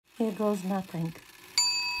Here goes nothing.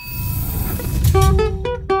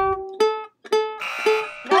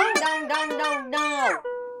 No.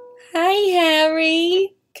 Hi,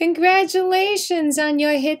 Harry. Congratulations on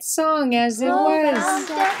your hit song, As It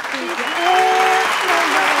Was.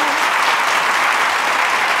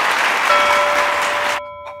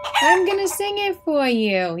 I'm gonna sing it for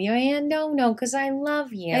you, your Aunt Nono, because I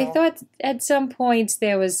love you. I thought at some points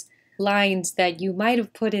there was lines that you might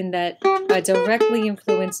have put in that are directly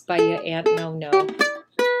influenced by your Aunt Nono.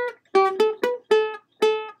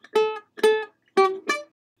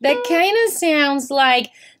 That kind of sounds like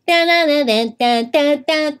holding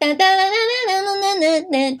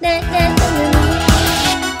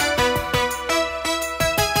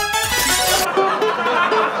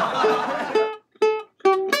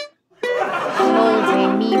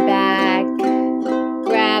me back.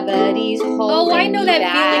 Gravity's holding me back. Oh, I know that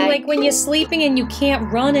feeling, like when you're sleeping and you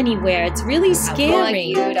can't run anywhere. It's really scary. I want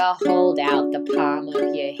you to hold out the palm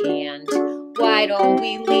of your hand. Why don't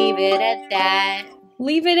we leave it at that?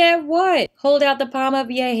 Leave it at what? Hold out the palm of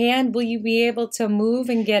your hand. Will you be able to move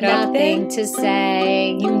and get up there? Nothing to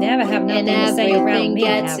say. You never have nothing to say around me.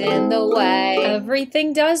 Everything gets in the way.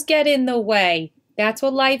 Everything does get in the way. That's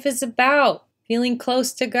what life is about. Feeling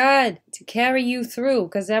close to God to carry you through,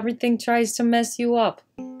 because everything tries to mess you up.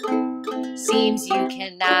 Seems you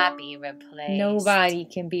cannot be replaced. Nobody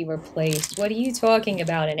can be replaced. What are you talking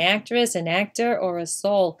about? An actress, an actor, or a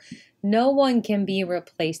soul? No one can be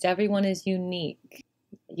replaced. Everyone is unique.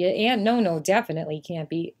 Your Aunt Nono definitely can't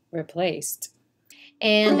be replaced.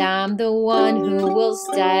 And I'm the one who will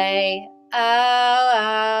stay. Oh,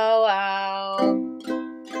 oh, oh.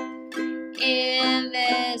 In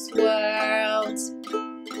this world,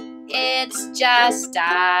 it's just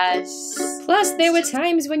us. Plus, there were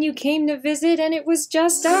times when you came to visit and it was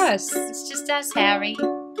just us. It's just us, Harry.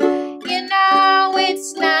 You know,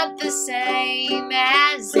 it's not the same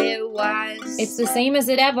as it was. It's the same as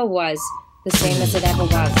it ever was. The same as it ever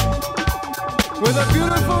was. With a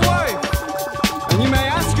beautiful wife. And you may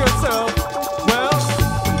ask yourself, well,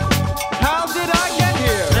 how did I get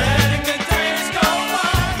here? Letting the days go by,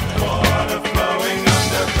 water flowing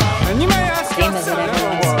underground. And you may ask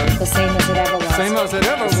yourself, the same as it ever was. Same as it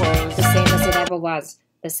ever was. The same as it ever was.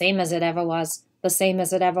 The same as it ever was. The same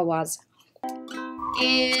as it ever was.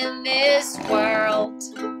 In this world,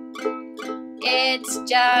 it's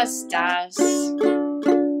just us.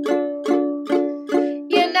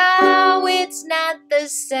 You know, it's not the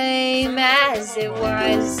same as it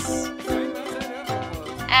was.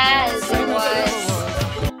 As it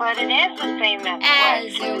was. But it is the same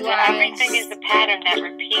as it was. Everything is a pattern that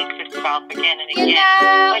repeats itself again and again. You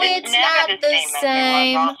know, but it's never not the same as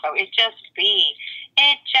it was also. It just be.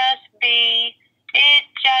 It just be. It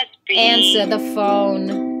just be. Answer the phone.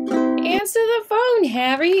 Answer the phone,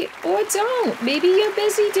 Harry, or don't. Maybe you're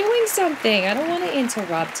busy doing something. I don't want to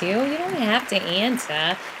interrupt you. You don't have to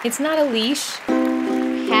answer. It's not a leash.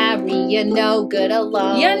 Harry, you're no good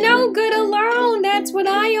alone. You're no good alone. That's what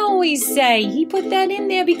I always say. He put that in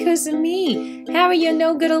there because of me. Harry, you're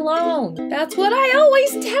no good alone. That's what I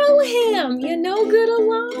always tell him. You're no good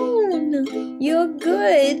alone. You're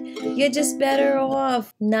good. You're just better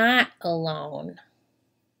off not alone.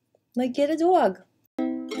 Like, get a dog.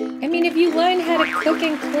 I mean, if you learn how to cook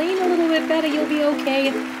and clean a little bit better, you'll be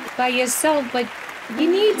okay by yourself, but you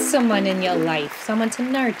need someone in your life, someone to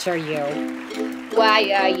nurture you. Why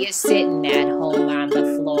are you sitting at home on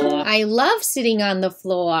the floor? I love sitting on the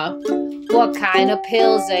floor. What kind of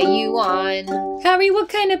pills are you on? Harry, what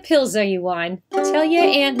kind of pills are you on? Tell your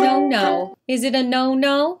Aunt Nono. Is it a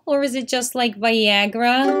no-no, or is it just like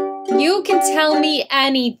Viagra? You can tell me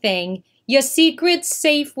anything. Your secret's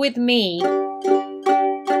safe with me.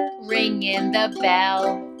 Ringing the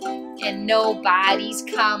bell, and nobody's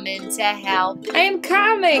coming to help. I am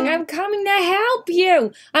coming. I'm coming to help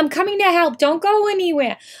you. I'm coming to help. Don't go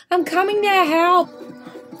anywhere. I'm coming to help.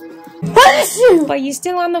 Are you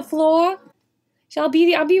still on the floor? I'll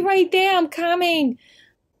be right there. I'm coming.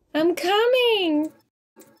 I'm coming.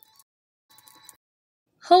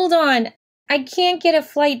 Hold on. I can't get a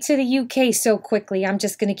flight to the UK so quickly. I'm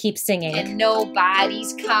just going to keep singing. And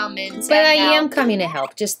nobody's coming to help. But I am coming to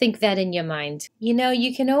help. Just think that in your mind. You know,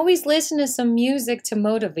 you can always listen to some music to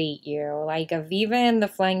motivate you. Like Aviva and the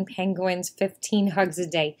Flying Penguins, 15 Hugs a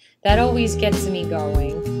Day. That always gets me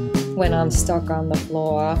going when I'm stuck on the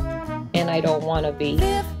floor and I don't want to be.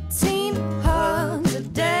 15 hugs a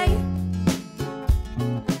day.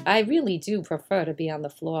 I really do prefer to be on the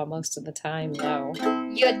floor most of the time, though.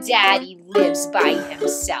 Your daddy lives by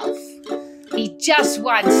himself. He just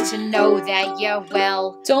wants to know that you're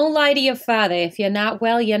well. Don't lie to your father. If you're not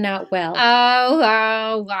well, you're not well. Oh,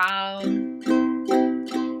 oh, oh.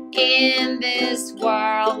 In this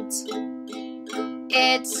world,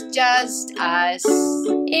 it's just us.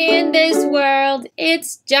 In this world,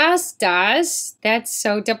 it's just us. That's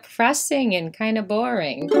so depressing and kind of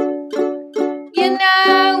boring. You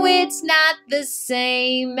know, it's not the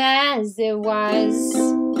same as it was.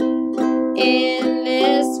 In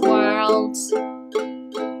this world,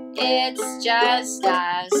 it's just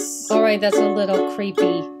us. Alright, that's a little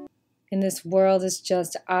creepy. In this world, it's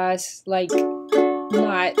just us. Like,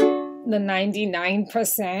 not the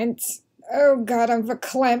 99%. Oh God, I'm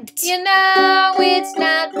verklempt. You know, it's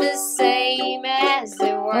not the same as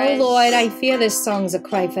it was. Oh Lord, I fear this song's a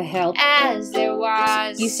cry for help. As it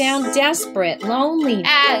was. You sound desperate, lonely.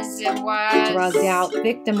 As it was. Drugged out,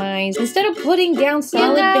 victimized. Instead of putting down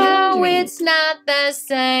solid boundaries. It's not the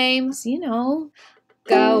same. You know.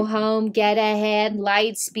 Go home, get ahead,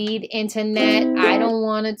 light speed, internet. I don't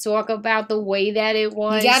want to talk about the way that it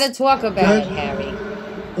was. You gotta talk about it, Harry.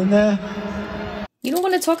 In there. You don't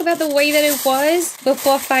want to talk about the way that it was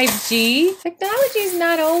before 5G? Technology is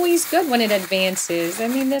not always good when it advances. I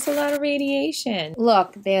mean, there's a lot of radiation.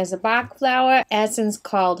 Look, there's a Bach flower essence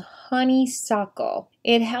called honeysuckle.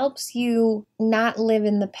 It helps you not live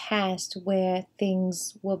in the past where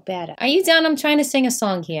things were better. Are you down? I'm trying to sing a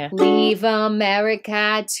song here. Leave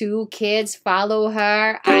America, 2 kids follow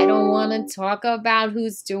her. I don't want to talk about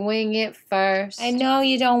who's doing it first. I know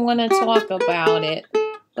you don't want to talk about it.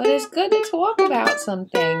 But it's good to talk about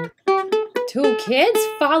something. 2 kids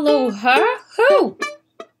follow her? Who?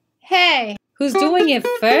 Hey, who's doing it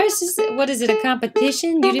first? What is it, a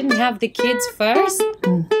competition? You didn't have the kids first?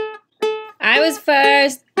 I was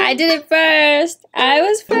first. I did it first. I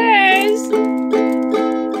was first.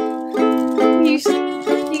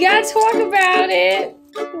 You gotta talk about it.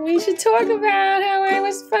 We should talk about how I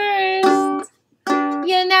was first.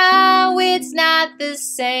 You know, it's not the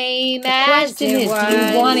same as it was. The question is,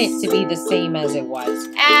 do you want it to be the same as it was?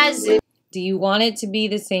 Do you want it to be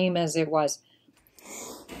the same as it was?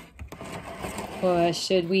 Or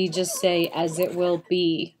should we just say, as it will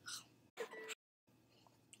be?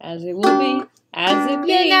 As it will be. As it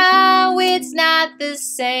be. You know, it's not the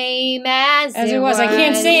same as it was. I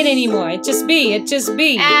can't say it anymore. It just be. It just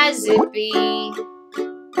be. As it be.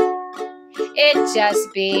 It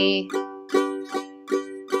just be.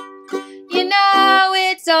 You know,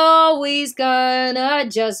 it's always gonna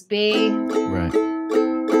just be. Right.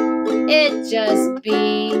 It just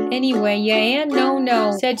be. Anyway, your Aunt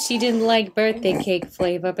Nono said she didn't like birthday cake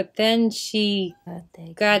flavor, but then she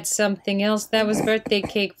got something else that was birthday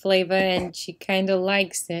cake flavor, and she kind of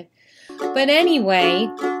likes it. But anyway,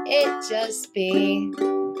 it just be.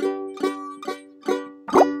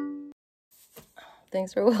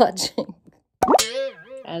 Thanks for watching.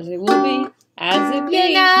 As it will be. As it be.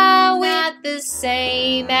 You know, not the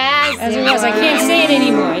same as it was. I can't say it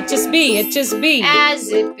anymore. It just be. It just be. As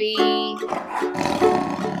it be.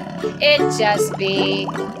 It just be.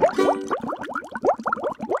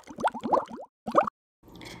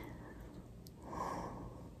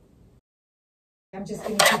 I'm just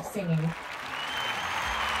gonna keep singing.